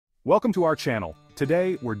Welcome to our channel.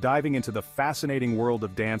 Today, we're diving into the fascinating world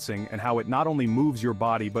of dancing and how it not only moves your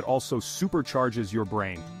body but also supercharges your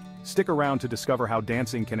brain. Stick around to discover how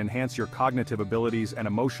dancing can enhance your cognitive abilities and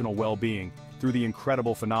emotional well-being through the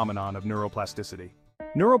incredible phenomenon of neuroplasticity.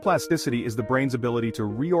 Neuroplasticity is the brain's ability to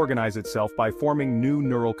reorganize itself by forming new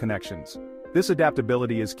neural connections. This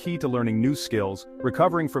adaptability is key to learning new skills,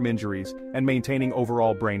 recovering from injuries, and maintaining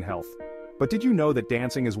overall brain health. But did you know that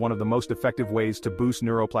dancing is one of the most effective ways to boost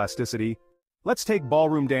neuroplasticity? Let's take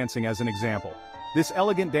ballroom dancing as an example. This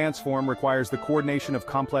elegant dance form requires the coordination of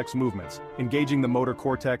complex movements, engaging the motor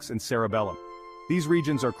cortex and cerebellum. These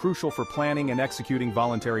regions are crucial for planning and executing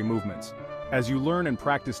voluntary movements. As you learn and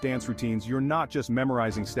practice dance routines, you're not just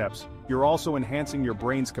memorizing steps, you're also enhancing your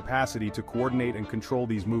brain's capacity to coordinate and control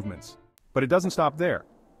these movements. But it doesn't stop there.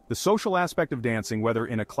 The social aspect of dancing, whether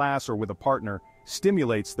in a class or with a partner,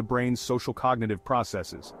 stimulates the brain's social cognitive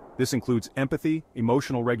processes. This includes empathy,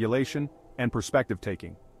 emotional regulation, and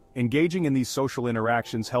perspective-taking. Engaging in these social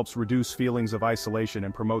interactions helps reduce feelings of isolation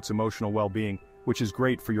and promotes emotional well-being, which is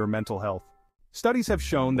great for your mental health. Studies have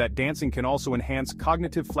shown that dancing can also enhance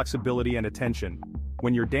cognitive flexibility and attention.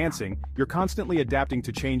 When you're dancing, you're constantly adapting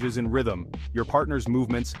to changes in rhythm, your partner's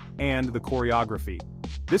movements, and the choreography.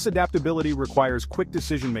 This adaptability requires quick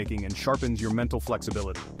decision-making and sharpens your mental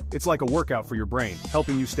flexibility. It's like a workout for your brain,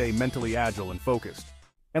 helping you stay mentally agile and focused.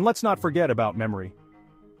 And let's not forget about memory.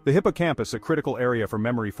 The hippocampus, a critical area for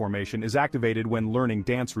memory formation, is activated when learning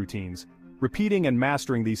dance routines. Repeating and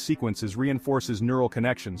mastering these sequences reinforces neural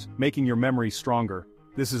connections, making your memory stronger.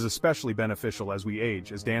 This is especially beneficial as we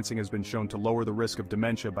age, as dancing has been shown to lower the risk of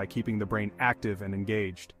dementia by keeping the brain active and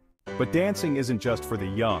engaged. But dancing isn't just for the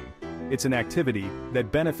young. It's an activity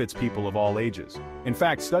that benefits people of all ages. In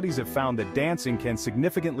fact, studies have found that dancing can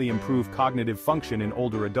significantly improve cognitive function in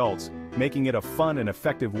older adults, making it a fun and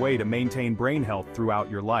effective way to maintain brain health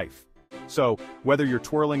throughout your life. So, whether you're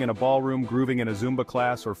twirling in a ballroom, grooving in a Zumba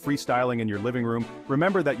class, or freestyling in your living room,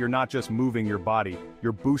 remember that you're not just moving your body,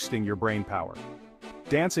 you're boosting your brain power.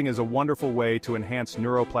 Dancing is a wonderful way to enhance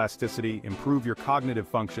neuroplasticity, improve your cognitive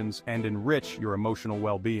functions, and enrich your emotional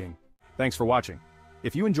well-being. Thanks for watching.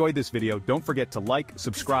 If you enjoyed this video, don't forget to like,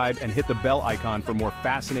 subscribe, and hit the bell icon for more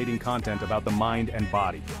fascinating content about the mind and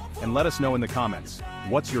body. And let us know in the comments,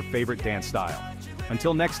 what's your favorite dance style?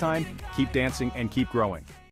 Until next time, keep dancing and keep growing.